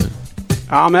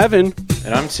I'm Evan.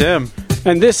 And I'm Tim.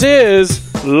 And this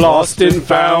is Lost and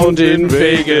Found in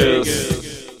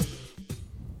Vegas.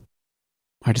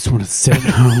 I just want to sit at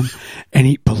home and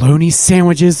eat bologna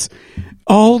sandwiches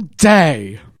all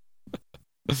day.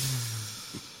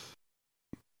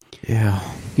 Yeah.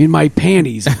 In my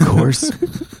panties, of course.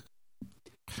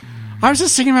 I was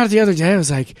just thinking about it the other day. I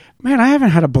was like, man, I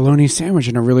haven't had a bologna sandwich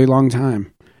in a really long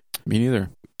time. Me neither.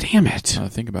 Damn it.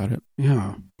 Think about it.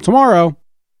 Yeah. Tomorrow.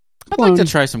 I'd like to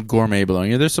try some gourmet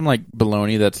bologna. There's some like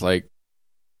bologna that's like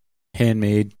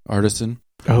handmade, artisanal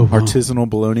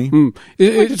bologna.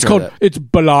 It's called, it's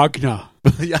bologna.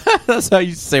 Yeah, that's how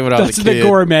you say when I was a kid. That's the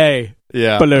gourmet.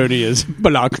 Yeah. Bologna is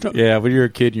bologna. Yeah, when you're a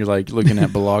kid and you're like looking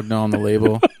at bologna on the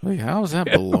label. Like, how is that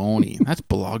bologna? That's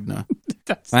bologna.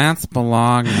 That's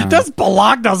bologna. That's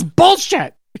bologna's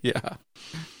bullshit. Yeah.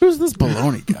 Who's this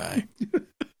bologna guy?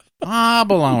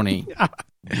 Bologna.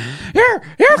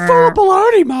 You're full of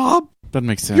bologna, Mom. Doesn't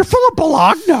make sense. You're full of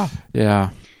bologna. Yeah.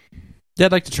 Yeah,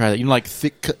 I'd like to try that. You know, like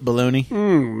thick cut bologna?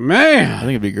 Man. I think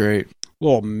it'd be great. A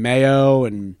little mayo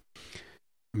and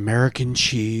American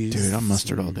cheese. Dude, I'm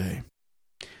mustard all day.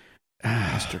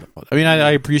 Mustard all day. I mean,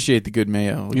 I appreciate the good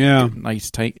mayo. Like, yeah.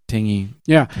 Nice, tangy.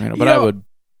 Yeah. Tomato, but I would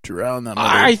drown that.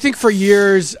 I think for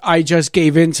years, I just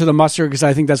gave in to the mustard because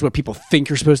I think that's what people think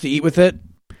you're supposed to eat with it.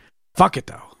 Fuck it,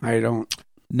 though. I don't.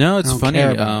 No, it's funny.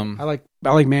 I like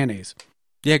mayonnaise.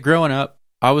 Yeah, growing up,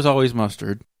 I was always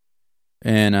mustard.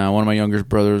 And one of my younger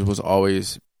brothers was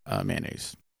always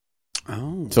mayonnaise.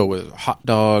 Oh. So with hot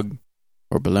dog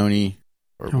or bologna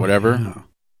or whatever, yeah.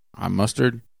 I'm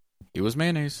mustard. He was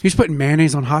mayonnaise. He's putting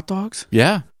mayonnaise on hot dogs?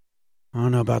 Yeah. I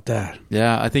don't know about that.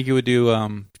 Yeah, I think he would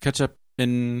do ketchup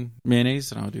and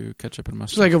mayonnaise, and I would do ketchup and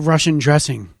mustard. It's like a Russian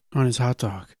dressing on his hot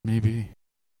dog. Maybe.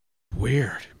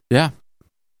 Weird. Yeah.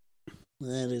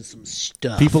 That is some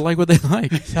stuff. People like what they like.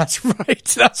 That's right.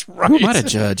 That's right. Who am I to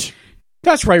judge?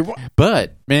 That's right.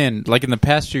 But, man, like in the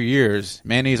past few years,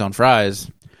 mayonnaise on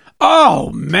fries. Oh,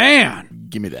 man.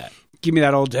 Give me that. Give me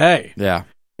that all day. Yeah.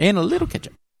 And a little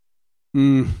ketchup.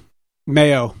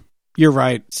 Mayo. You're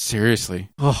right. Seriously.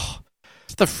 Oh,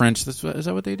 it's the French. Is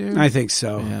that what they do? I think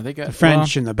so. Yeah, they got the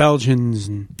French and the Belgians.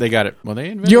 And they got it. Well, they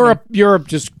invented Europe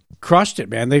just crushed it,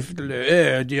 man. They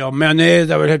mayonnaise.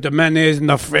 I would have the mayonnaise and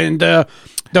the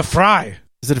fry.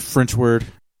 Is it a French word?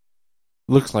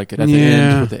 Looks like it at the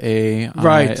end with the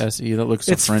A-I-S-E. That looks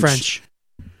so it's French.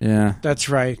 Yeah, that's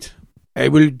right. I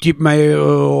will dip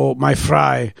my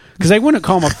fry because I wouldn't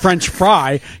call them a French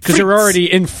fry because they're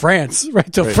already in France,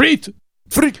 right? So frite,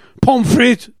 pomme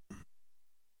frite.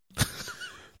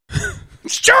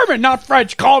 It's German, not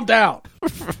French. Calm down.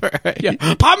 Right. Yeah.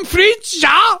 Pomme frites,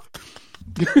 ja.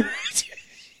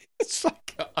 It's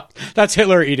like, that's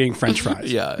Hitler eating French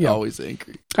fries. Yeah, always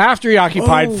angry. After he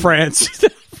occupied France.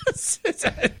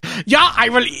 Yeah, I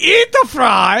will eat the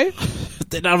fry.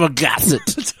 Then I will gas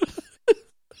it.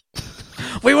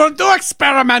 We will do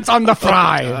experiments on the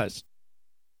fry. Oh, gosh.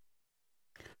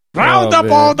 Round up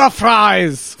all the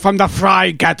fries from the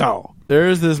fry ghetto.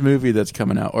 There's this movie that's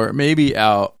coming out, or maybe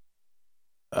out.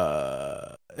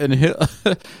 And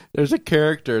there's a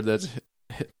character that's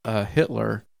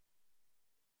Hitler,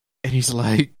 and he's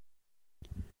like,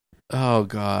 oh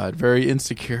God, very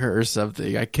insecure or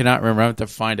something. I cannot remember. I have to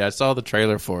find it. I saw the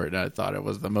trailer for it, and I thought it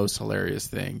was the most hilarious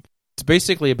thing. It's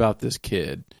basically about this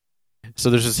kid. So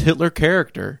there's this Hitler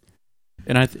character,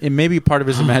 and it may be part of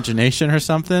his imagination or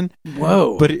something.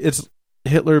 Whoa! But it's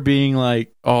Hitler being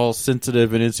like all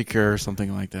sensitive and insecure or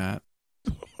something like that.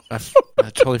 I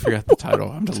totally forgot the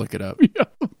title. I'm to look it up.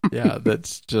 Yeah,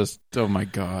 that's just, oh my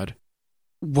God.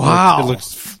 Wow. It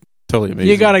looks totally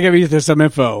amazing. You got to give me some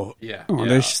info on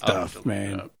this stuff,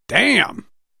 man. Damn.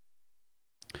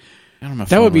 I don't know.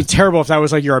 That would be terrible if that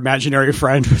was like your imaginary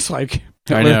friend was like,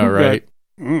 I know, right?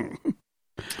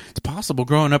 It's possible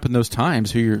growing up in those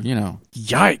times who you're,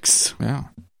 Yikes. Yeah.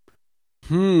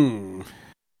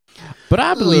 But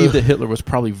I believe that Hitler was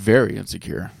probably very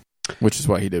insecure. Which is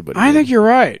why he did what he did. I think you're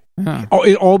right. Yeah.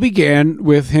 It all began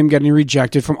with him getting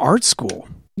rejected from art school.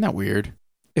 Isn't that weird?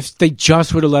 If they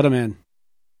just would have let him in.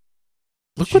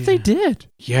 Look what they did.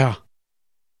 Yeah.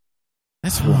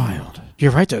 That's wild.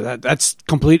 You're right, though. That's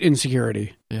complete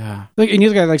insecurity. Yeah. And you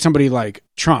look at like somebody like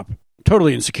Trump.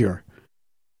 Totally insecure.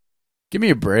 Give me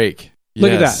a break.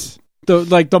 Look at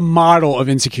that. The model of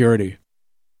insecurity.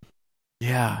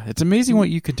 Yeah, it's amazing what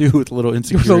you could do with a little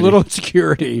insecurity. With a little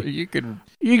insecurity, you could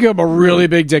become a really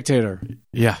big dictator.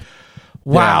 Yeah.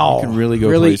 Wow. You can really go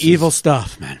really places. Evil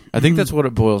stuff, man. I think that's what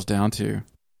it boils down to.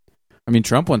 I mean,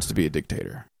 Trump wants to be a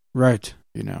dictator. Right.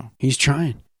 He's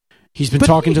trying. He's been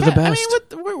talking to the best.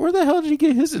 I mean, where the hell did he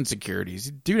get his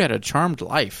insecurities? Dude had a charmed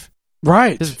life.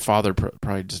 Right. His father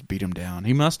probably just beat him down.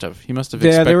 He must have. He must have Yeah,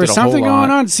 expected there was something a whole lot.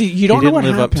 going on. See, you don't He know what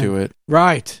didn't live happened. up to it,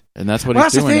 Right. and that's what Well,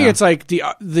 he's that's the doing thing. now. It's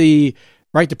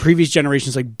like the previous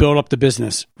generations like build up the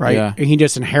business, right? Yeah. And he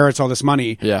just inherits all this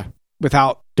money Yeah,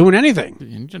 without doing anything. he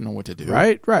didn't know what to do.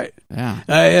 Right. Yeah.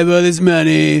 I have all this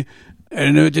money. I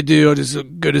don't know what to do. I'll just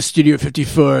go to Studio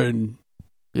 54 and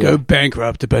go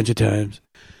bankrupt a bunch of times.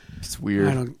 It's I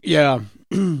weird. don't. Yeah.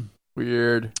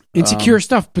 Weird. Insecure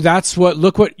stuff, but that's what.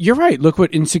 Look what you're right. Look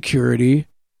what insecurity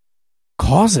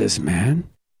causes, man.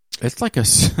 It's like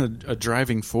a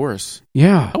driving force.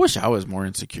 Yeah. I wish I was more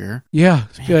insecure. Yeah.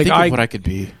 Man, Be like, think of what I could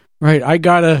be. Right. I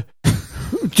gotta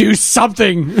do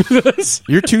something.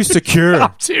 You're too secure.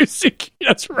 I'm too secure.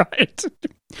 That's right.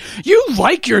 You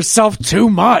like yourself too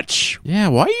much. Yeah,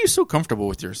 why are you so comfortable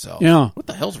with yourself? Yeah. What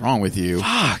the hell's wrong with you?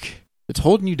 Fuck. It's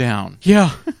holding you down.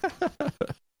 Yeah.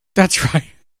 That's right.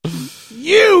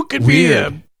 You could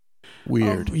Weird. be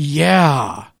Weird.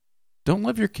 yeah. Don't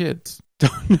love your kids.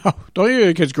 Don't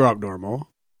your kids grow up normal.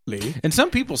 Lee. And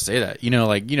some people say that.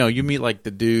 You meet like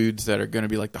the dudes that are going to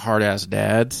be like the hard ass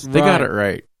dads. They got it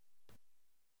right.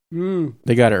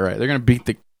 They got it right. They're going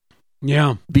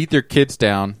to beat their kids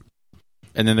down,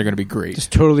 and then they're going to be great.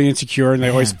 Just totally insecure, and they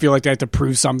always feel like they have to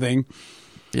prove something.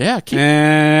 Yeah.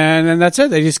 And then that's it.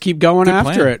 They just keep going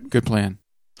after it. Good plan.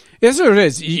 That's what it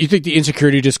is. You think the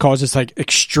insecurity just causes like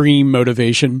extreme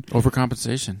motivation?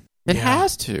 Overcompensation. It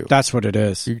has to. That's what it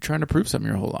is. You're trying to prove something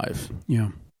your whole life. Yeah.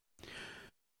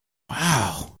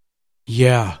 Wow.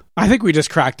 Yeah. I think we just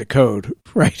cracked the code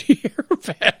right here,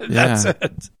 man. That's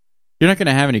it. You're not going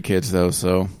to have any kids, though,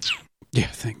 so... Yeah, I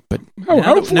think. But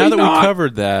hopefully now that we not.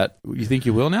 covered that, you think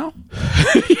you will now?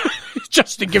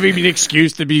 Just to give me the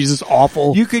excuse to be just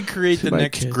awful. You could create the my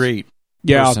next kids. great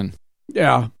Yeah. person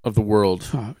Yeah. of the world.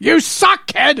 You suck,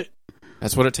 kid!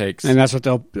 That's what it takes. And that's what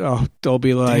they'll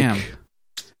be like. Damn.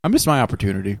 I missed my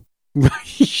opportunity.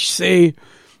 Say,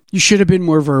 you should have been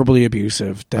more verbally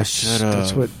abusive. I should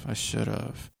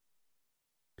have.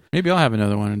 Maybe I'll have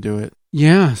another one and do it.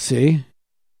 Yeah, see?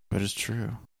 But it's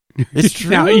true. It's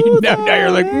true. now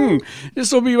you're like,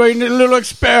 this will be my little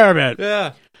experiment.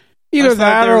 Yeah. Either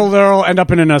that or they'll end up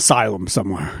in an asylum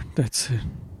somewhere. That's it.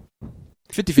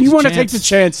 50-50 You want to chance. take the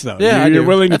chance, though. Yeah, you're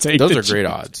willing to take those the are great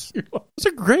odds. Those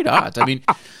are great odds. I mean,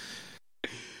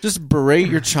 just berate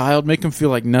your child, make them feel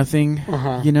like nothing,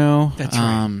 you know? That's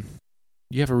right.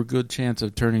 You have a good chance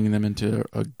of turning them into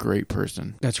a great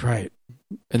person. That's right.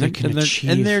 And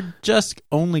they're just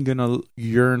only going to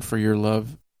yearn for your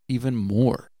love even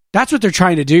more. That's what they're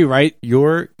trying to do, right?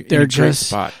 They're in a great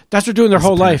spot. That's what they're doing their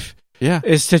whole life. Yeah.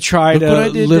 Is to try Look to what I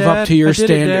did, live Dad. up to your I did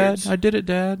standards. I did it,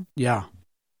 Dad. Yeah.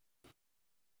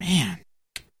 Man.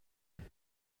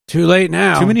 Too late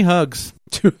now. Too many hugs.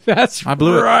 That's I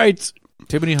blew it. right.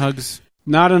 Too many hugs.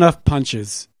 Not enough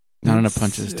punches. Not enough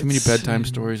punches. Too many bedtime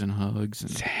stories and hugs.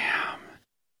 And, damn.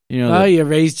 You know, You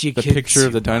raised your the kids. picture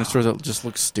of the dinosaur that just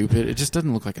looks stupid. It just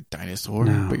doesn't look like a dinosaur.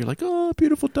 No. But you're like, oh,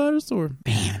 beautiful dinosaur.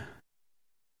 Man.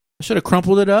 I should have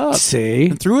crumpled it up See?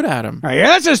 and threw it at him.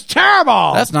 Yeah, this is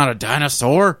terrible. That's not a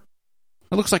dinosaur.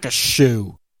 It looks like a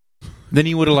shoe. Then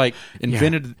he would have like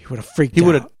invented. He would have freaked He out.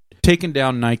 would have taken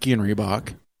down Nike and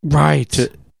Reebok Right.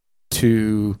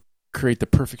 to create the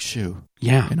perfect shoe.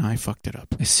 Yeah. And I fucked it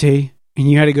up. See? And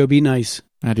you had to go be nice.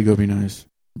 I had to go be nice.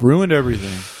 Ruined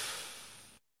everything.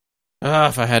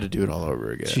 If I had to do it all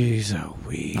over again, Jeez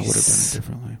Louise. I would have done it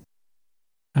differently.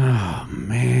 Oh,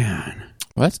 man.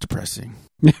 Well, that's depressing.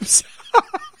 I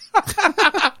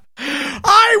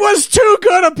was too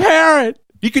good a parent.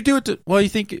 You could do it. You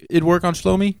think it'd work on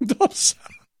Shlomi?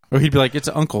 Or he'd be like, "It's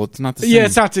an uncle. It's not the same." Yeah,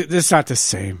 it's not the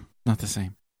same. Not the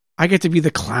same. I get to be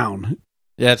the clown.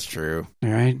 Yeah, that's true. All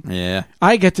right. Yeah.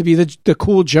 I get to be the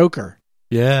cool joker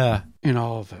Yeah. in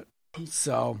all of it.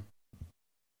 So,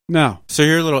 no. So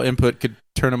your little input could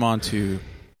turn them on to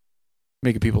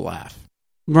making people laugh.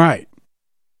 Right.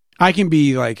 I can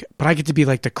be like, but I get to be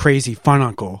like the crazy fun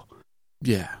uncle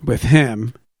Yeah. with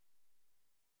him.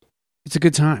 It's a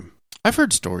good time. I've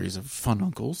heard stories of fun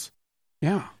uncles.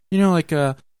 Yeah. You know, like,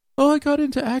 I got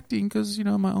into acting because, you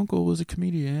know, my uncle was a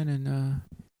comedian and,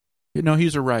 you know,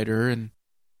 he's a writer and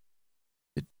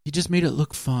he just made it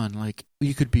look fun. Like,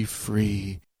 you could be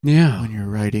free when you're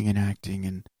writing and acting.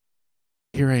 And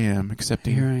here I am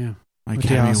accepting Here I am. my With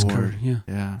the Academy Oscar. Award. Yeah.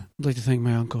 I'd like to thank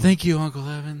my uncle. Thank you, Uncle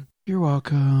Evan. You're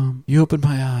welcome. You opened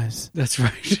my eyes. That's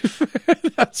right.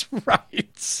 That's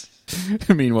right.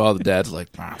 Meanwhile, the dad's like,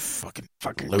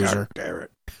 fucking loser. Garrett.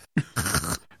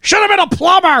 Should have been a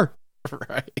plumber.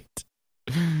 Right.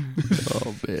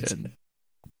 Oh, man.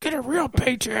 Get a real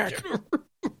paycheck. Go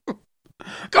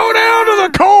down to the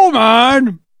coal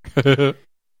mine.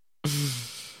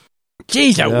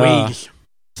 Jeez, Yeah. Louise.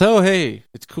 So, hey,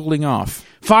 it's cooling off.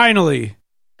 Finally.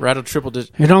 Rattle triple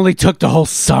digit. It only took the whole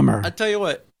summer. I tell you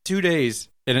what, 2 days,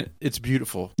 and it's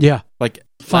beautiful. Yeah. Like,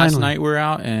 Finally. last night we were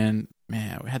out, and,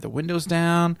 man, we had the windows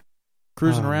down,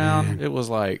 cruising around. Man. It was,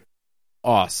 like,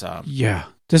 awesome. Yeah.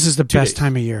 This is the 2 best days.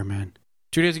 time of year, man.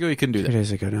 2 days ago, you couldn't do 2 that.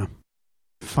 days ago now.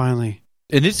 Finally.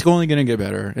 And it's only going to get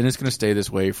better, and it's going to stay this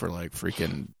way for, like,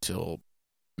 freaking till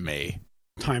May.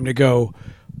 Time to go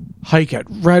hike at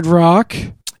Red Rock.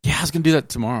 Yeah, I was going to do that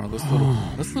tomorrow. This little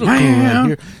girl man. right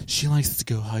here, she likes to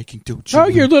go hiking, don't you? Oh,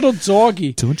 your little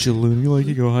doggy. Don't you, Lou? You like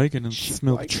to go hiking and She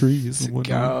smell the likes trees to and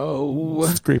whatnot. go.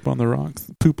 Scrape on the rocks,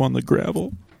 poop on the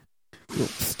gravel. Little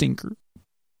stinker.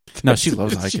 No, she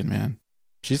loves hiking, man.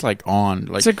 She's like on.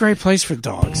 Like, It's a great place for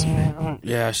dogs.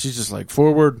 yeah, she's just like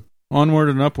forward, onward,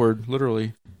 and upward,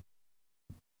 literally.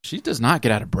 She does not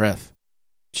get out of breath.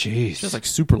 Jeez. She has like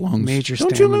super lungs. Major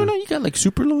Don't stamina. you, Luna? You got like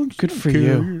super lungs. Good I don't for care.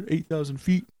 you. You're 8,000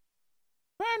 feet.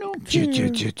 I don't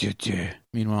care.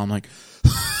 Meanwhile, I'm like,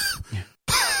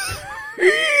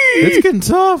 it's getting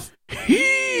tough.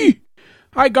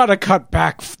 I gotta cut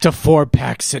back to 4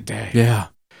 packs a day. Yeah.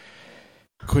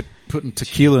 Quit putting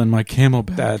tequila in my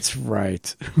Camelback. That's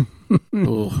right.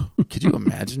 Ugh. Could you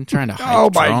imagine trying to hike Oh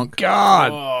my drunk? God.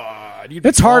 God. You'd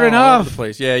It's hard fall all enough. over the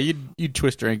place. Yeah, you'd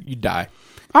twist drink, you'd die.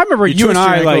 I remember you and twist your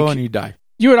I ankle like and you'd die.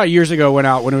 you and I years ago went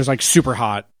out when it was like super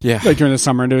hot, Yeah, like during the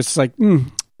summer, and it was just like,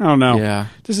 I don't know, yeah.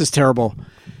 this is terrible.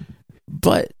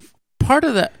 But part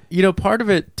of that, part of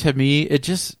it to me, it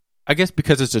just, I guess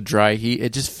because it's a dry heat,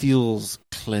 it just feels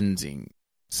cleansing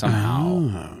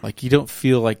somehow. Oh. Like you don't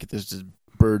feel like there's this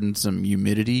burdensome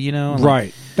humidity, and, like,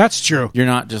 Right, that's true. you're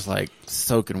not just like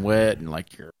soaking wet and like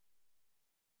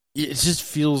it just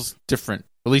feels different.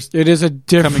 At least It is a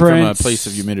different coming from a place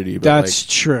of humidity. But That's like,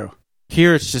 true.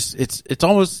 here it's just it's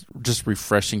almost just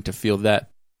refreshing to feel that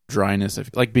dryness of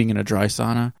like being in a dry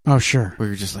sauna Oh, sure, where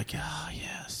you're just like, oh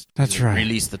yes, that's right.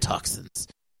 release the toxins.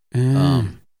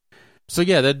 Mm. So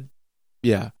yeah,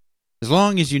 as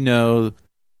long as you know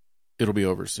it'll be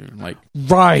over soon. Like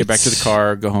Right. get back to the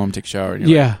car, go home, take a shower. And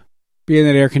you're Yeah, be in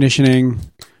that air conditioning. like,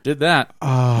 did that.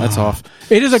 Oh, That's off.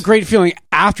 It is a great feeling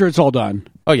after it's all done.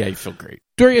 Oh yeah, you feel great.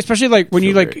 During, especially like when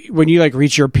you Feel like when you like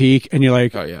reach your peak and you're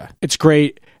like, Oh yeah. it's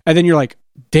great, and then you're like,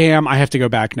 damn, I have to go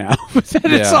back now. But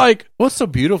then it's Yeah. like, Well, it's so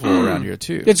beautiful around here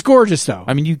too. it's gorgeous though.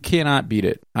 I mean, you cannot beat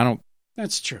it.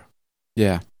 That's true.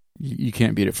 Yeah, you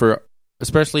can't beat it for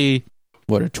especially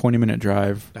a 20-minute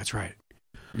drive. That's right.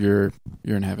 You're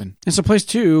in heaven. It's a place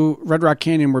too, Red Rock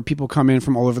Canyon, where people come in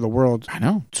from all over the world I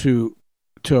know. to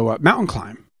mountain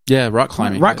climb. Yeah, rock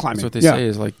climbing. Rock climbing, That's what they yeah. say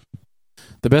is like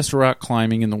the best rock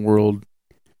climbing in the world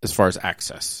as far as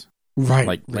access. Right.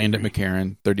 Like land at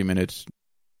McCarran, 30 minutes.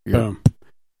 You're, Boom.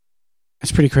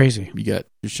 That's pretty crazy. you got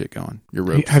your shit going. Your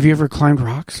ropes. Have you ever climbed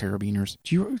rocks? Carabiners.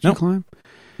 Do you Nope. climb?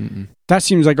 Mm-mm. That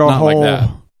seems like a Not like whole. that.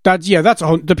 That's a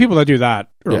whole. The people that do that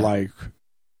are Yeah. like,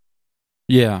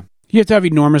 Yeah, you have to have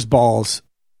enormous balls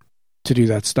to do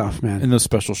that stuff, man. and those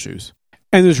special shoes.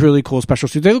 And there's really cool special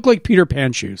shoes. They look like Peter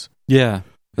Pan shoes. Yeah,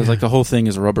 it's Yeah. like the whole thing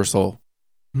is a rubber sole.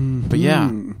 But yeah.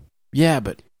 Mhm. Yeah,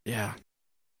 but yeah,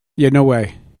 Yeah, no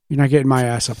way. You're not getting my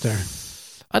ass up there.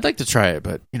 I'd like to try it,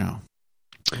 but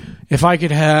If I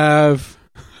could have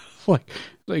like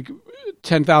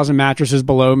 10,000 mattresses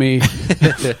below me,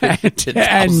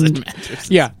 10,000 mattresses.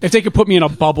 yeah, if they could put me in a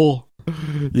bubble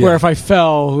Yeah. where if I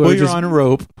fell, Well, you're on a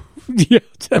rope. yeah,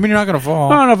 I mean, you're not going to I fall.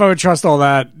 don't know if I would trust all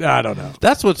that. I don't know.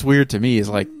 That's what's weird to me is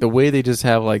like the way they just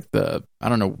have like I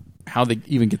don't know how they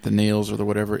even get the nails or the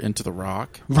whatever into the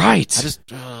rock. Right. I just,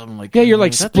 I'm like, Yeah, you're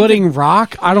like is that splitting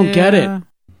rock. I don't get it. Yeah,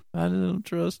 I don't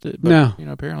trust it. But, No.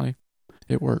 apparently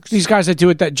it works. These guys that do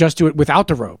it that just do it without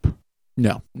the rope.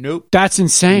 No. Nope. That's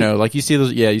insane. No, like you see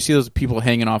those people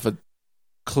hanging off a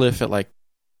cliff at like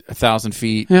 1,000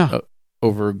 feet Yeah.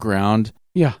 over ground.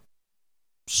 Yeah.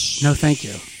 No, thank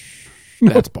you.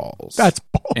 That's balls. That's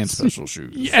balls. and special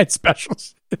shoes. Yeah, it's special.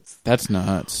 That's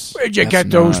nuts. Where'd you That's get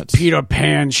those nuts. Peter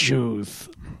Pan shoes?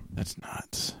 That's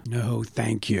nuts. No,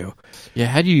 thank you. Yeah,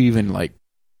 how do you even like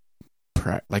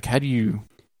how do you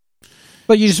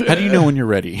But you just, how do you know when you're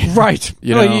ready? Right.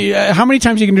 You Like, know? how many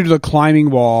times you can do the climbing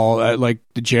wall at like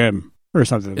the gym or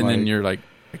something? And like, then you're like,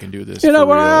 I can do this. you know for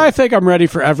what? real. I think I'm ready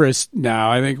for Everest now.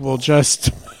 I think we'll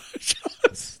just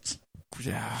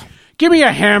Yeah. give me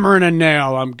a hammer and a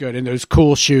nail. I'm good. And those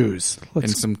cool shoes. And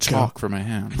Let's some go. chalk for my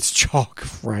hand. It's chalk,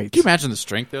 right? Can you imagine the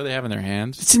strength though they have in their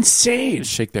hands? It's insane.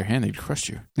 Just shake their hand, they'd crush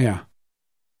you. Yeah.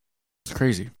 It's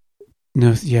crazy.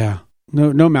 No. Yeah.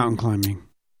 No mountain climbing.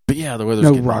 But yeah, the weather's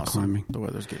No getting rock awesome. climbing. The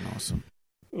weather's getting awesome.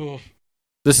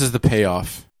 This is the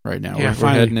payoff right now. Yeah, we're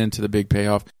finally. heading into the big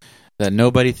payoff that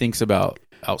nobody thinks about.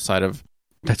 outside of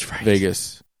That's right.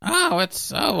 Vegas. Oh, it's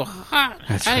so hot.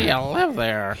 That's How do right. you live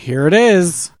there? Here it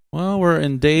is. Well, we're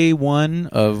in day 1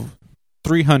 of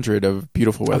 300 of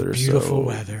beautiful weather. Beautiful so,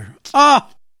 weather. Ah,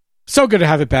 so good to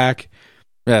have it back.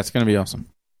 Yeah, it's going to be awesome.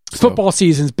 Football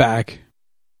season's back.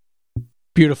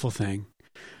 Beautiful thing.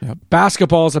 Yep.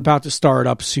 Basketball's about to start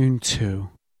up soon too.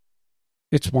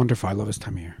 It's wonderful. I love this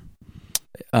time of year.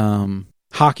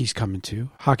 Hockey's coming too.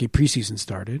 Hockey preseason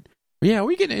started. Yeah, are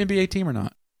we getting an NBA team or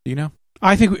not? Do you know?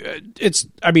 I think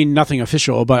nothing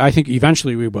official, but I think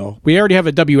eventually we will. We already have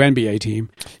a WNBA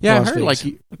team. Yeah, I Las heard Vegas.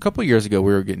 like a couple of years ago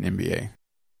we were getting NBA.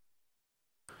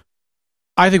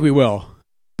 I think we will,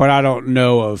 but I don't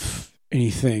know of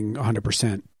anything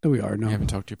 100% that we are. No, You haven't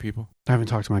talked to your people? I haven't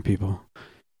talked to my people.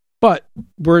 But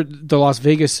we're the Las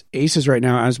Vegas Aces right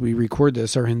now, as we record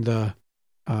this, are in the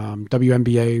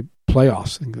WNBA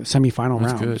playoffs, in the semifinal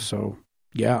That's round. good. So,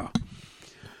 yeah.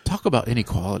 Talk about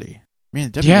inequality.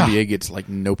 Man, the Yeah. WNBA gets like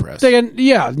no press.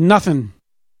 Nothing.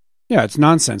 Yeah, it's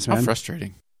nonsense, man. How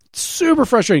frustrating. Super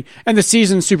frustrating. And the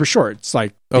season's super short. It's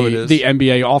like it is? the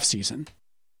NBA off season.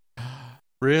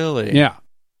 Really? Yeah.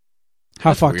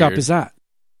 How That's fucked up weird. is that?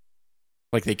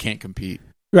 Like they can't compete,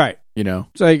 Right. you know?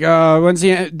 It's like, when's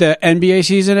the NBA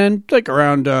season end? Like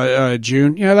around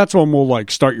June. Yeah, that's when we'll like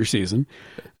start your season.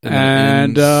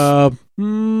 then it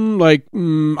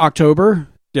And October.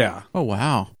 Yeah. oh,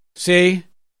 wow. See?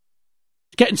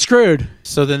 Getting screwed.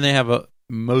 So then they have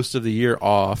most of the year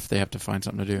off. They have to find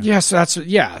something to do. Yes, that's,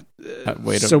 yeah.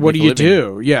 Way to So what make do a you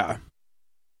living. do? Yeah.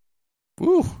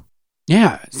 Woo.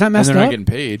 Yeah. Is that And messed they're up? not getting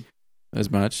paid as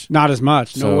much. Not as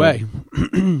much. No So- way.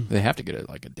 They have to get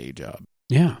like a day job.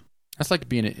 Yeah. That's like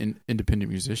being an independent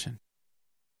musician,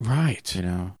 Right. you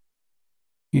know?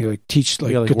 You like teach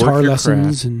like, Yeah, like, guitar work your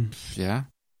lessons, and Yeah.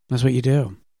 that's what you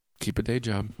do. Keep a day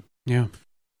job. Yeah.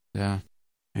 Yeah.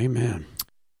 Amen.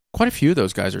 Quite a few of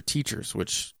those guys are teachers,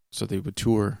 so they would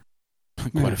tour.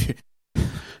 Quite a few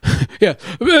Yeah.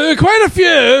 Quite a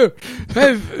few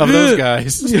of those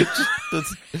guys.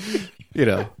 That's, you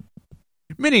know,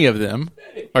 many of them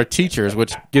are teachers,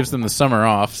 which gives them the summer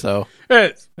off. So,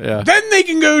 Yes. yeah. Then they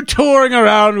can go touring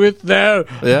around with their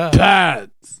Yeah.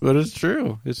 bands. But it's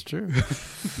true. It's true.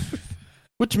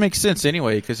 Which makes sense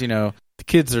anyway, because, you know, the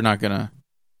kids are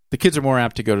more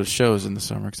apt to go to shows in the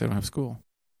summer because they don't have school.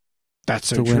 That's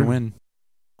so It's a true. win-win.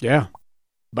 Yeah.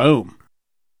 Boom.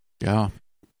 Yeah.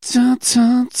 Dun,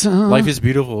 dun, dun. Life is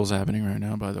Beautiful is happening right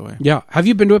now, by the way. Yeah. Have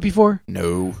you been to it before?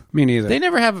 No. Me neither. They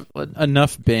never have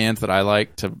enough bands that I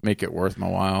like to make it worth my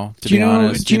while, to do you be know?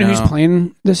 honest. Do you know who's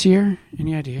playing this year?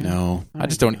 Any idea? No. I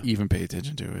just I don't even pay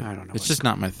attention to it. I don't know. It's just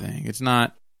not my thing. It's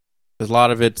not. There's a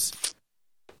lot of it's,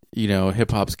 you know,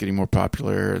 hip hop's getting more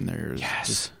popular, and there's Yes.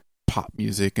 just pop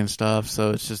music and stuff.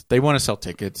 So it's just they want to sell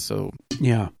tickets, so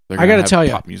Yeah. they're I gonna gotta have tell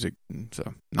you, pop music. So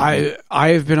not me. I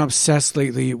have been obsessed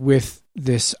lately with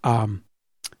this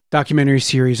documentary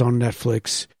series on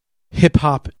Netflix, Hip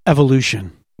Hop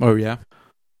Evolution. Oh yeah,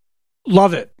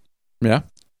 Love it. yeah.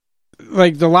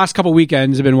 Like the last couple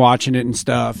weekends I've been watching it and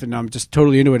stuff, and I'm just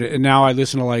totally into it. And now I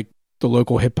listen to like the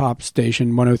local hip hop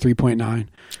station 103.9.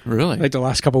 Really? Like the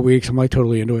last couple weeks, I'm like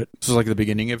totally into it. So like the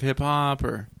beginning of hip hop,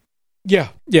 or Yeah.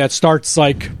 Yeah, it starts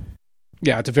like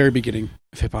at the very beginning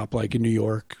of hip hop, like in New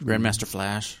York. Grandmaster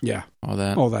Flash, Yeah. all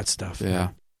that. All that stuff. Yeah.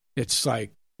 It's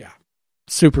like,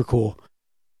 super cool.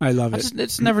 I love it.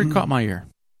 It's never caught my ear.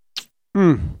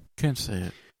 Mm. Can't say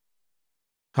it.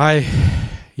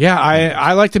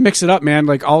 I like to mix it up, man.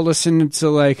 Like I'll listen to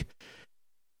like,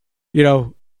 you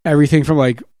know, everything from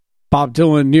like Bob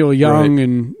Dylan, Neil Young, Right.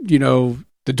 and you know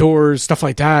the Doors, stuff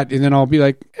like that, and then I'll be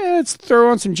like, let's throw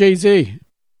on some Jay-Z.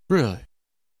 Really?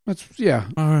 All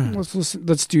right. let's listen.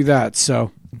 Let's do that.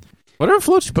 So Whatever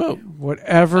floats your boat.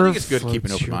 whatever. I think it's good to keep an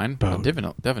floats open your mind. boat.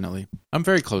 Definitely. I'm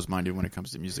very closed-minded when it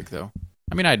comes to music, though.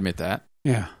 I mean, I admit that.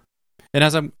 Yeah. And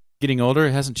as I'm getting older,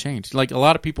 it hasn't changed. Like a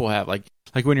lot of people have, like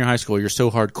when you're in high school, you're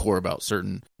so hardcore about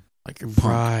certain, like you're punk,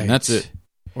 Right. and that's it,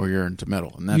 or you're into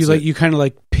metal, and that's You like it. you kind of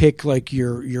like pick like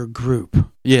your group.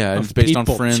 Yeah, and of it's based on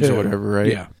people, friends too. or whatever,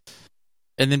 right? Yeah.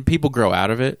 And then people grow out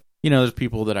of it. You know, there's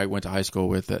people that I went to high school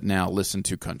with that now listen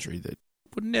to country that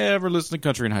would never listen to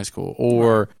country in high school,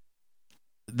 or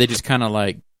they just kind of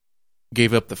like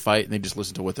gave up the fight and they just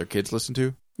listen to what their kids listen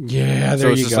to. Yeah. So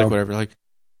There it's you just go. like whatever. Like,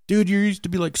 dude, you used to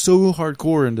be like so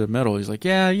hardcore into metal. He's like,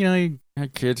 yeah, you know, you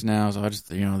have kids now, so I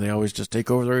just, you know, they always just take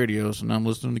over the radio. So now I'm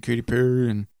listening to Katy Perry,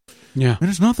 and Yeah.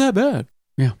 it's not that bad.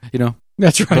 Yeah. You know,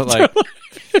 That's right. but like,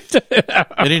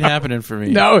 it ain't happening for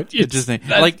me. No, It just ain't.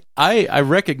 Like, I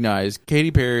recognize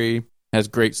Katy Perry has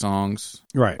great songs.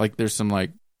 right. Like, there's some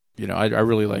like, you know, I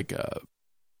really like.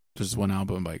 There's one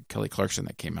album by Kelly Clarkson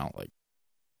that came out like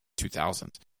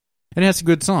 2000s. And it has some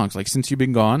good songs, like Since You've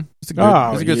Been Gone. It's a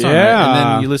good song.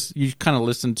 Right? And then you kind of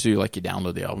listen to, like, you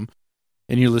download the album,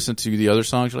 and you listen to the other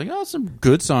songs. You're like, oh, some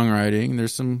good songwriting.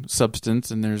 There's some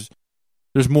substance, and there's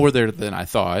more there than I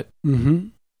thought. Mm-hmm.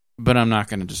 But I'm not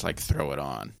going to just, like, throw it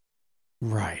on.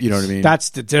 Right. You know what I mean?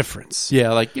 That's the difference.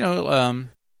 Yeah, like, you know,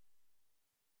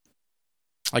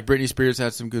 like Britney Spears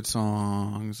had some good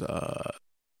songs.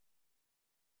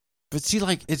 But see,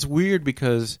 like, it's weird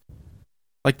because,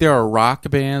 like, there are rock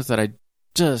bands that I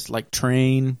just, like,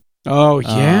 Train. Oh,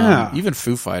 yeah. Even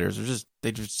Foo Fighters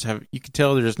they just have, you can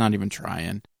tell they're just not even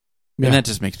trying. Yeah. And that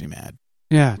just makes me mad.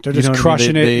 Yeah, they're just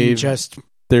crushing it. And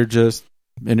they're just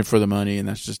in it for the money, and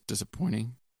that's just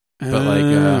disappointing.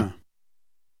 But,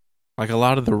 like a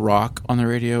lot of the rock on the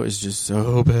radio is just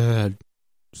so bad.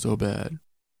 So bad.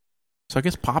 So I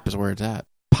guess pop is where it's at.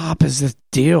 Pop is the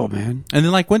deal, man. And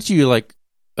then, like, once you, like,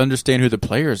 understand who the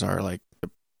players are, like,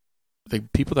 the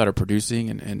people that are producing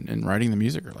and writing the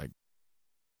music are, like,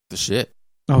 the shit.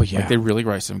 Oh, yeah. Like, they really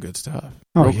write some good stuff.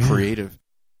 Oh, Real yeah. creative.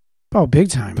 Oh, big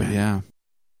time, But, man. yeah.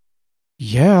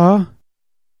 Yeah.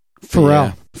 Pharrell.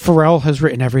 Yeah. Pharrell has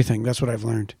written everything. That's what I've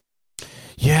learned.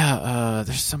 Yeah,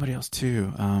 there's somebody else,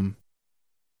 too.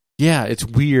 Yeah, it's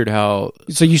weird how...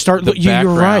 So you start... the You're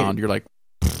right. background, you're like,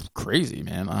 crazy,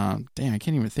 man. Damn, I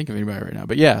can't even think of anybody right now.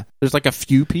 But, yeah, there's, like, a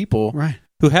few people Right.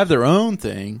 who have their own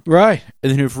thing. Right.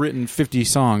 And then who've written 50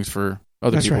 songs for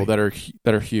other That's people right.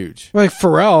 that are huge. Like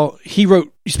Pharrell, he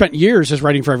spent years just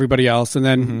writing for everybody else, and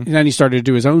then he started to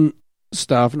do his own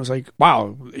stuff, and it was like,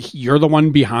 wow, you're the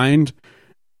one behind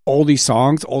all these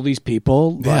songs, all these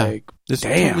people. Yeah. Like, It's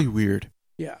damn. totally weird.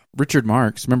 Yeah. Richard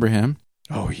Marx, remember him?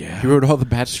 Oh, yeah. He wrote all the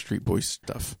Backstreet Boys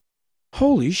stuff.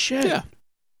 Holy shit. Yeah.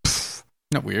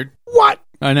 Not weird. What?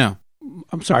 I know.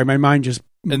 I'm sorry, my mind just...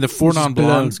 And the Four Non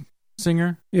Blondes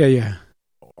singer, Yeah.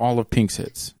 all of Pink's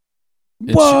hits.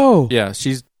 And Whoa.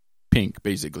 she's Pink,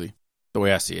 basically, the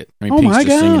way I see it. I mean, Oh, Pink's my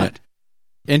just singing God. it.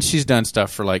 And she's done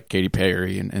stuff for, like, Katy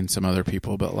Perry and some other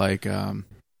people, but, like,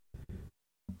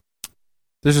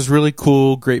 there's this really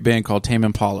cool, great band called Tame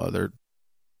Impala. They're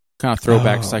kind of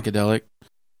throwback psychedelic.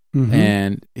 Mm-hmm.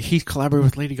 And he collaborated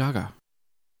with Lady Gaga.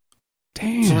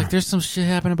 Damn. So, like, there's some shit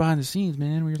happening behind the scenes,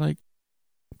 man, where you're like,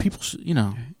 people, you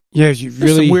know, yeah, you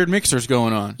there's really... some weird mixers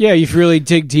going on. Yeah, you really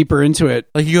dig deeper into it.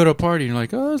 Like, you go to a party and you're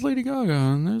like, oh, there's Lady Gaga,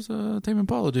 and there's a Tame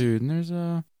Impala dude, and there's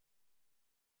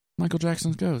Michael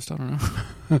Jackson's Ghost. I don't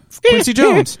know. Quincy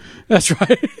Jones. That's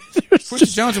right. Quincy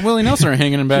Jones and Willie Nelson are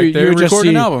hanging back You- there you just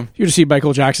recording see- an album. You just see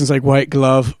Michael Jackson's, like, white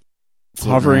glove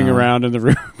hovering around in the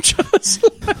room. Just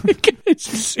like... It's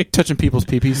just, Touching people's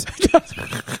peepees.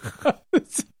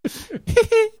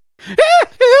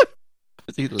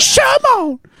 Come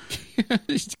on!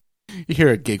 You hear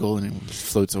a giggle and it just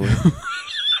floats away.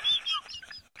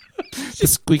 The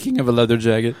squeaking of a leather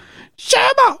jacket.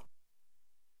 Come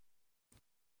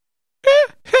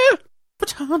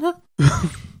on!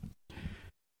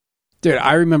 Dude,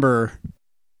 I remember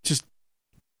just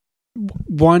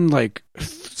one, like,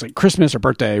 it's like Christmas or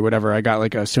birthday, whatever. I got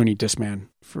like a Sony Discman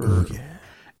for,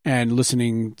 and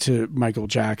listening to Michael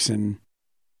Jackson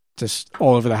just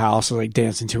all over the house, like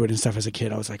dancing to it and stuff as a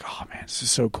kid. I was like, oh man, this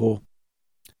is so cool.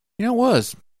 You know, it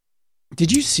was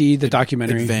Did you see the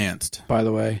documentary? advanced. By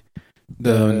the way,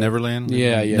 The Neverland?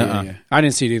 Yeah. Nuh-uh. I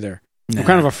didn't see it either. Nah. I'm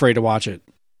kind of afraid to watch it.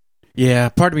 Yeah,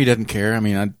 part of me doesn't care. I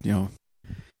mean,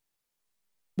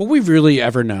 Will we really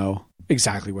ever know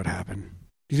exactly what happened?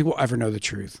 Do you think we'll ever know the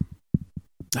truth?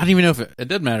 I don't even know if it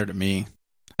doesn't matter to me.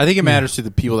 I think it matters to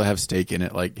the people that have stake in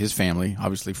it, like his family,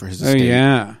 obviously, for his Oh, estate.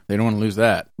 yeah. They don't want to lose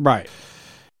that. Right.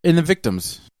 And the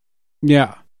victims.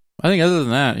 Yeah. I think other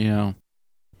than that,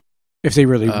 If they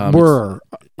really were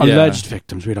alleged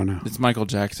victims, we don't know. it's Michael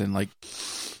Jackson. Like,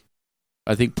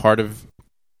 I think part of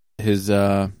his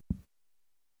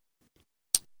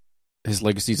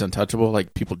legacy is untouchable.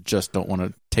 Like, people just don't want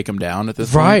to take him down at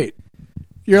this point. Right.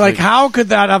 You're like, how could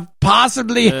that have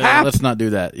possibly happened? Let's not do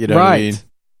that. You know what I mean?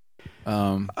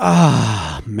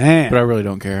 Man. But I really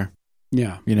don't care.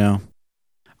 Yeah. I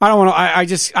don't want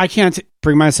to, I can't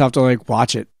bring myself to like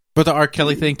watch it. But the R.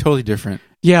 Kelly thing, totally different.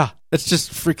 Yeah. That's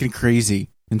just freaking crazy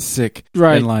and sick.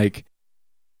 Right. And like,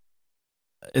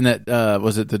 and that,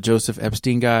 was it the Joseph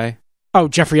Epstein guy? Oh,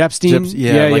 Jeffrey Epstein?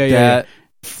 that.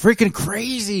 Freaking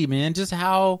crazy, man. Just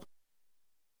how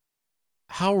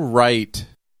right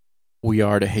we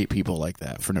are to hate people like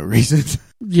that for no reason.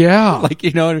 Yeah. Like,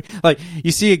 what I mean? Like,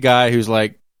 you see a guy who's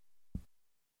like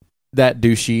that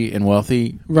douchey and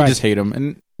wealthy, Right. you just hate him.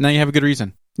 And now you have a good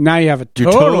reason. Now you have a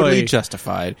You're totally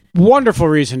justified. wonderful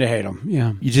reason to hate him.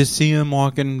 Yeah. You just see him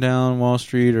walking down Wall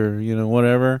Street or,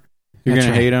 whatever. You're That's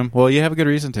going right. to hate him. Well, you have a good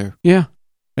reason to. Yeah.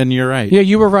 And you're right. Yeah,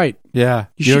 you were right. Yeah.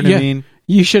 You You know what I mean?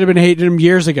 You should have been hating him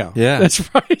years ago. Yeah.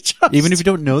 That's right. Even if you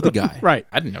don't know the guy. Right.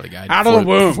 I didn't know the guy. Out of the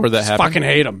womb. Before that Just happened. fucking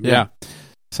hate him. Yeah.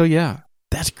 So, yeah.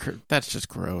 That's just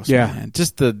gross, Yeah. man.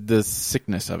 Just the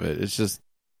sickness of it. It's just...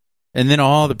 And then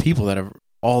all the people that have...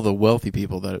 All the wealthy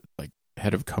people that, like,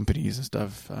 head of companies and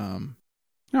stuff that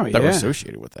were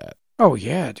associated with that. Oh,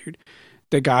 yeah, dude.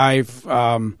 The guy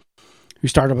who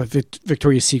started up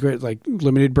Victoria's Secret, like,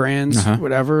 limited brands,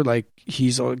 whatever, like,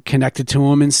 he's connected to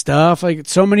him and stuff. Like,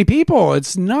 so many people.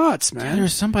 It's nuts, man. Yeah, there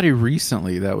was somebody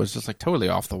recently that was just, like, totally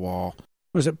off the wall.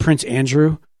 Was it Prince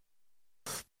Andrew?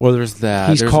 Well, there's that.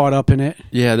 He's caught up in it.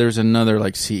 Yeah, there's another,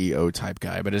 like, CEO type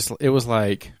guy, but it was,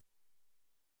 like,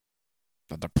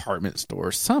 a department store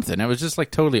or something. It was just,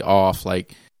 like, totally off,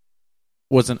 like,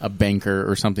 wasn't a banker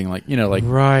or something, like, you know, like,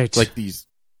 right. like these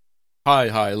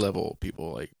high level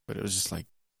people, like, but it was just like,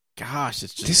 gosh,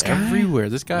 it's just this guy? everywhere.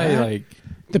 This guy, like,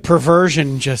 the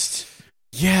perversion just,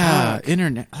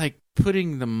 internet, like,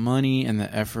 putting the money and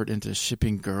the effort into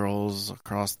shipping girls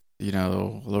across, you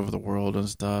know, all over the world and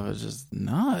stuff is just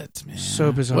nuts, man.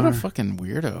 So bizarre. What a fucking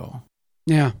weirdo.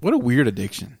 Yeah. What a weird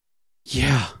addiction.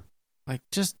 Yeah. Like,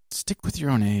 just stick with your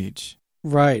own age.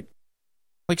 Right.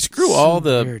 Like, screw So all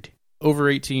the weird. over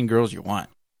 18 girls you want.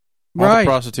 All Right. the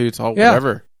prostitutes, all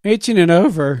whatever. 18 and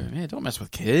over. Man, don't mess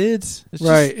with kids. It's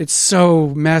Right. It's so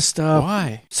messed Just, up.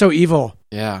 why? So evil.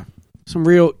 Yeah. Some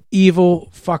real evil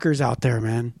fuckers out there,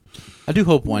 man. I do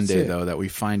hope one That's day, it. though, that we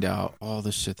find out all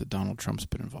the shit that Donald Trump's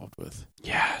been involved with.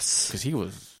 Yes. Because he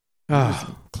was Oh,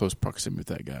 in close proximity with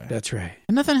that guy. that's right.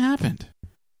 And nothing happened.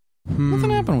 Nothing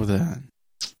happened with that.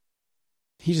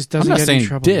 He just I'm doesn't not get saying in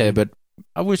trouble. did, but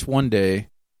I wish one day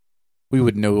we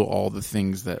would know all the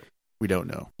things that we don't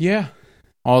know. Yeah.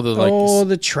 All the, like, Oh,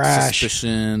 the trash.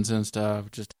 suspicions and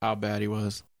stuff, just how bad he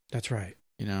was, That's right.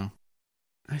 you know?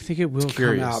 I think it will come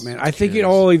curious. out, man. It's I think it curious.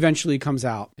 all eventually comes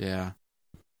out. Yeah.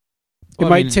 It Well, I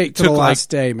might mean, take to took, the like, last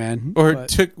day, man. Or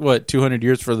but- it took, 200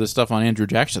 years for the stuff on Andrew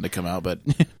Jackson to come out, but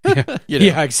yeah. you know,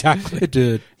 Yeah, exactly. it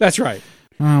did. That's right.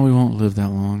 Oh, we won't live that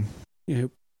long.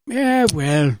 Yeah,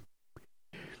 well,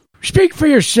 speak for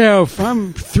yourself.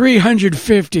 I'm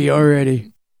 350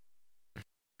 already.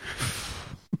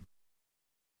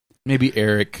 Maybe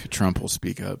Eric Trump will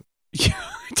speak up. Yeah.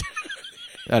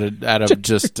 out of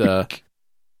just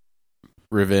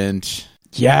revenge,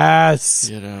 Yes.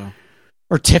 you know.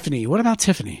 Or Tiffany. What about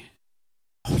Tiffany?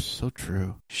 Oh, so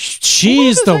true.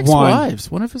 She's the one.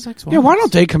 One of his ex-wives. Yeah, why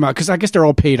don't they come out? Because I guess they're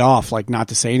all paid off, like not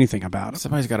to say anything about it.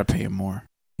 Somebody's got to pay him more.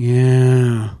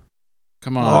 Yeah.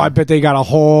 Come on. Oh, I bet they got a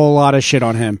whole lot of shit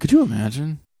on him. Could you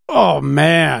imagine? Oh,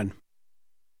 man.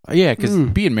 Yeah, because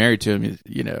Mm. being married to him,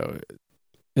 you know,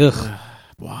 Ugh.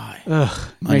 why? Ugh.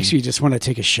 Money. Makes you just want to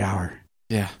take a shower.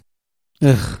 Yeah.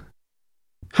 Ugh.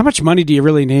 How much money do you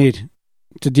really need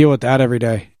to deal with that every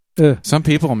day? Ugh. Some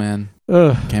people, man,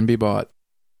 Ugh. can be bought,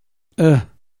 Ugh.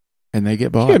 and they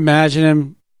get Can you bought. imagine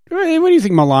him? What do you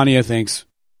think Melania thinks?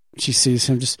 She sees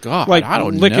him just God, like I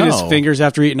don't licking know. his fingers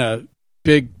after eating a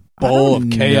big bowl of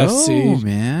KFC. know,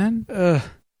 man. Ugh.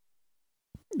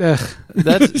 Ugh.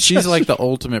 She's Just- like the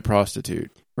ultimate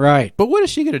prostitute. right. But what is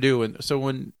she gonna do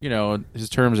when you know his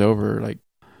term's over? Like,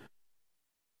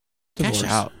 cash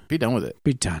Divorce. out, be done with it.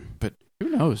 Be done. But who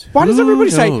knows? Why does Who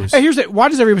everybody knows? say? Hey, here's it. Why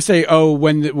does everybody say? Oh,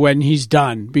 when he's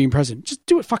done being president, just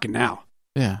do it fucking now.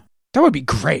 Yeah, That would be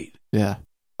great. yeah.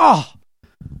 Oh,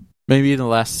 Maybe in the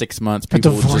last 6 months, a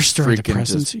people will divorce just during the freaking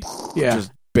presidency. Yeah.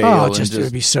 just bail Oh, and just just it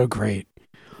would be so great.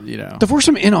 you know, Divorce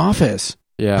him in office.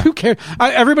 yeah. Who cares?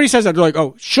 Everybody says that. They're like,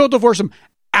 oh, she'll divorce him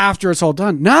after it's all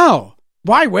done. No.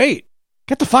 Why wait?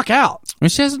 Get the fuck out. I mean,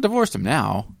 she hasn't divorced him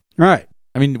now. Right.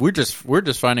 I mean, we're just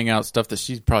finding out stuff that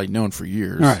she's probably known for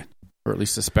years, Right. or at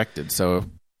least suspected. So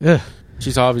Ugh.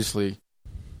 she's obviously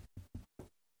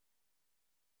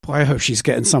Boy, I hope she's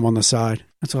getting some on the side.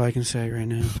 That's all I can say right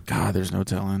now. God. There's no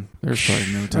telling. There's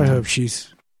probably no I telling. hope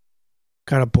she's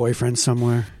got a boyfriend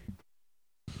somewhere.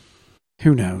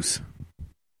 Who knows?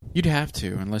 You'd have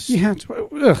to, unless You have to.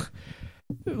 Ugh.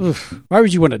 Ugh. Why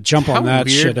would you want to jump on that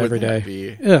weird shit would every that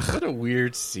day? be? Ugh. What a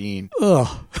weird scene. Ugh.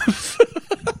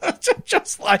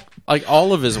 Just like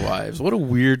All of his wives. What a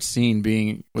weird scene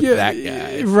being with that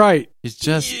guy. Right. It's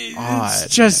just odd.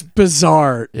 It's just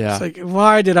bizarre. Yeah. It's like,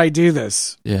 why did I do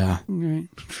this? Yeah. Right.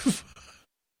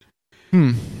 I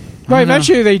Right. don't know.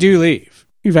 Eventually, they do leave.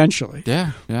 Eventually.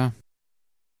 Yeah. Yeah.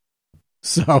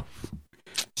 So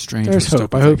Strange. there's what's up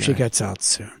hope. I with hope that she guy. gets out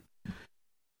soon.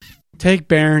 Take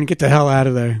Baron. Get the hell out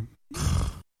of there.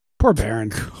 Poor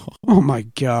Baron. Oh my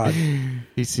God.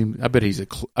 He seems. I bet he's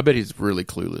really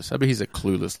clueless. I bet he's a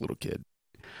clueless little kid.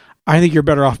 I think you're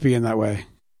better off being that way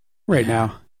right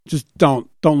now. Just don't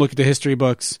look at the history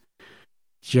books.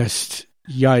 Just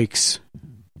yikes.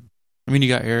 I mean, you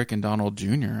got Eric and Donald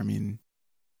Jr. I mean,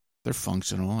 they're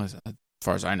functional as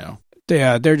far as I know.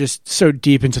 Yeah, they're just so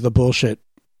deep into the bullshit.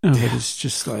 It's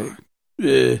just like,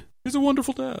 he's a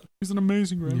wonderful dad. He's an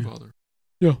amazing grandfather.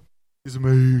 Yeah. He's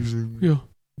amazing. Yeah.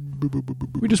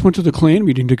 We just went to the Klan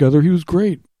meeting together. He was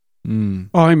great. Mm.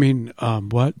 Oh, I mean,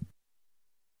 what?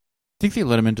 I think they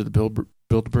let him into the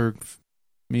Bilderberg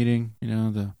meeting,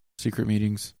 the secret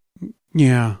meetings.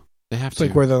 Yeah. They have It's to.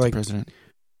 like where they're like, president.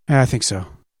 I think so.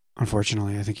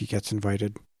 Unfortunately, I think he gets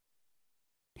invited.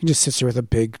 He just sits there with a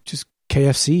big, just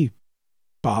KFC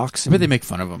box. I bet they make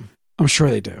fun of him. I'm sure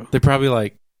they do. They probably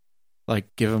like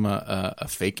give him a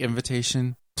fake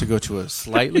invitation to go to a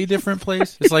slightly different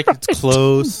place. It's like it's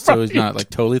close, so he's not like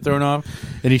totally thrown off.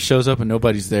 And he shows up and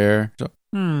nobody's there. So,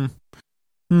 Yeah.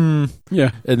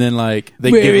 And then like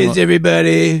they Where give him is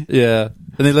everybody? Yeah.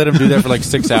 And they let him do that for like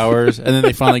 6 hours, and then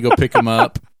they finally go pick him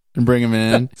up and bring him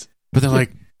in. But they're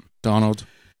like, Donald,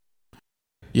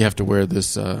 you have to wear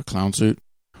this clown suit.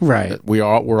 Right. We're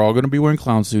all going to be wearing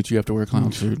clown suits. You have to wear a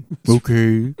clown suit.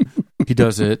 Okay. He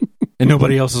does it, and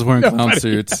nobody else is wearing clown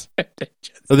suits.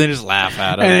 So they just laugh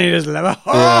at him. And he just laugh.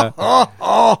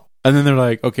 Yeah. And then they're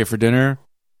like, okay, for dinner,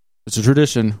 it's a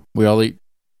tradition. We all eat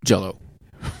Jell-O.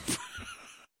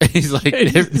 He's like,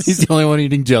 he's the only one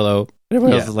eating Jell-O.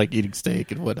 Everyone else is like eating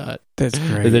steak and whatnot. That's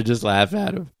great. And they just laugh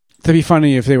at him. That'd be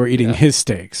funny if they were eating his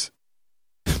steaks.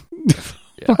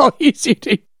 While he's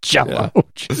eating Jell-O.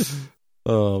 Yeah.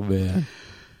 Oh, man.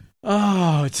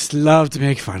 Oh, I'd just love to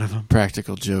make fun of him.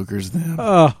 Practical jokers, them.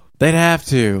 Oh, They'd have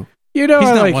to. you know, He's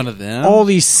not like one of them. all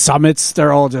these summits,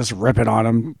 they're all just ripping on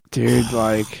him, dude.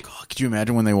 Like, God, could you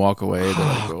imagine when they walk away? They're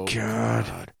like, oh, oh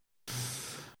God.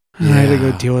 Yeah. I had to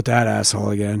go deal with that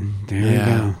asshole again. There you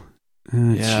go.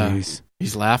 Oh, Yeah. jeez.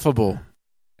 He's laughable.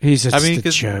 He's just I mean, a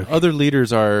because joke. other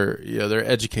leaders are, they're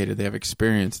educated. They have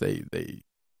experience. They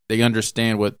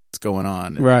understand what's going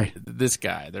on. Right. This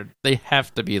guy, they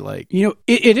have to be like, You know,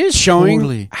 it is showing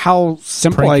Totally how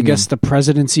simple, I pranking guess, the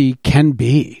presidency can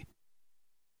be.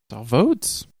 it's all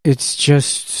votes. It's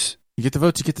just, You get the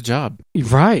votes, you get the job.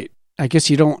 right. I guess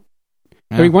you don't,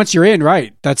 Yeah. I mean, once you're in,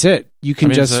 right, that's it. You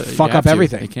can just it's fuck you have up to.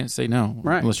 everything. You can't say no,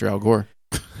 Right. unless you're Al Gore.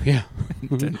 Yeah.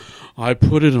 I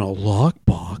put it in a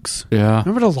lockbox. Yeah.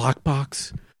 Remember the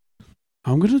lockbox?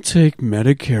 I'm going to take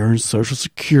Medicare and Social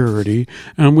Security,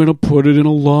 and I'm going to put it in a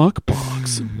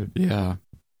lockbox. Yeah.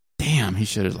 Damn, he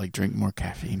should have drink more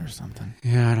caffeine or something.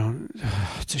 Yeah, I don't.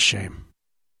 It's a shame.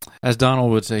 As Donald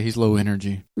would say, he's low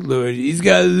energy. Lord, he's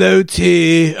got low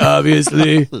T,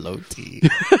 obviously. Low T.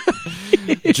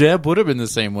 Jeb would have been the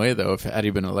same way though had he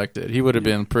been elected. He would have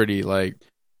been pretty boring.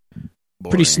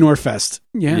 Pretty snorefest.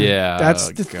 Yeah. Yeah,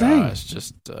 That's the thing.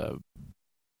 Just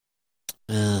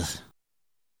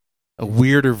a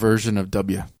weirder version of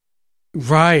W.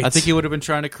 Right. I think he would have been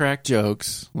trying to crack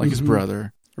jokes like his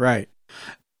brother. Right.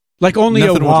 Like only Nothing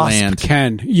a would wasp land.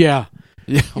 can. Yeah.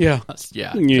 Yeah, Yeah.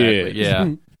 yeah, exactly.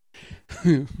 Yeah.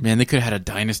 Man, they could have had a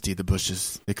dynasty. The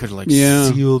Bushes. They could have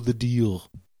Yeah. sealed the deal.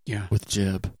 Yeah. With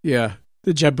Jeb. Yeah.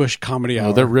 The Jeb Bush comedy hour.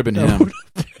 Oh, they're ribbing him.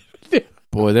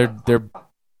 Boy, they're.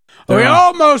 We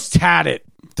almost had it.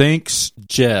 Thanks,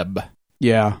 Jeb.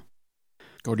 Yeah.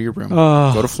 Go to your room.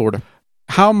 Go to Florida.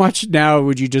 How much now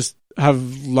would you just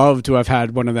have loved to have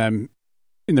had one of them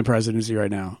in the presidency right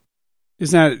now?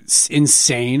 Isn't that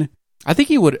insane? I think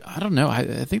he would. I don't know. I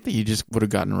think that he just would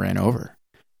have gotten ran over.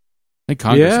 I think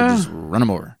Congress would just run him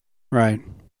over. Right.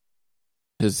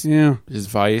 His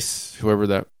vice, whoever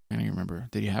that. I don't even remember.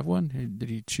 Did he have one? Did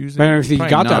he choose it? I don't know if he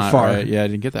got that far. Right? Yeah, I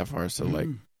didn't get that far. So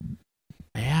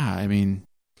yeah. I mean,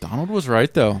 Donald was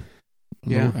right though.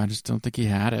 Yeah. I just don't think he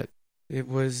had it. It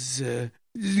was.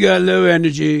 He's got low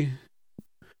energy.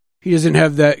 He doesn't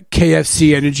have that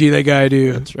KFC energy that guy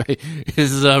do. That's right.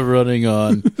 He's running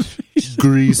on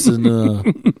grease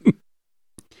and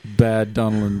bad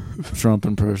Donald Trump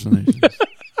impersonations.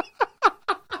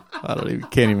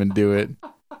 Can't even do it.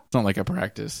 It's not like I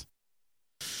practice.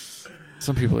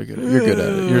 Some people are good at it. You're good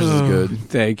at it. Yours is good.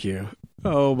 Thank you.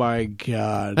 Oh my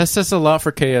God. That says a lot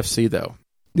for KFC though.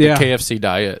 Yeah. The KFC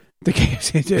diet. The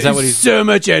KFC. Is that what he's so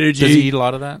much energy? Does he eat a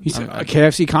lot of that? He's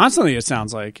KFC constantly. It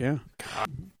sounds like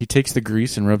He takes the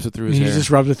grease and rubs it through his hair. He just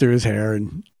rubs it through his hair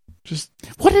and just.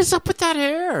 What is up with that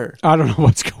hair? I don't know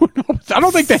what's going on. I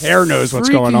don't think the hair knows what's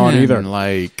going on either.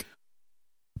 Like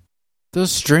the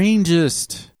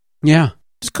strangest. Yeah.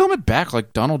 Just comb it back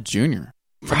like Donald Jr.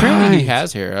 Apparently he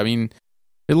has hair. I mean,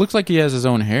 it looks like he has his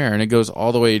own hair and it goes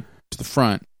all the way to the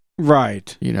front.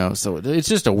 Right. So it's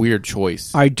just a weird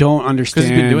choice. I don't understand. Because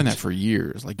he's been doing that for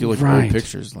years. Like you look at Right. old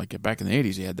pictures, like back in the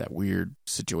 80s, he had that weird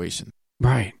situation.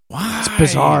 Right. Why? It's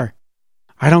bizarre.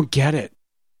 I don't get it.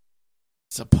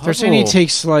 It's a puzzle. They're saying he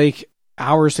takes like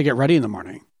hours to get ready in the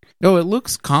morning. No, it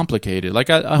looks complicated.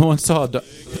 Like I once saw.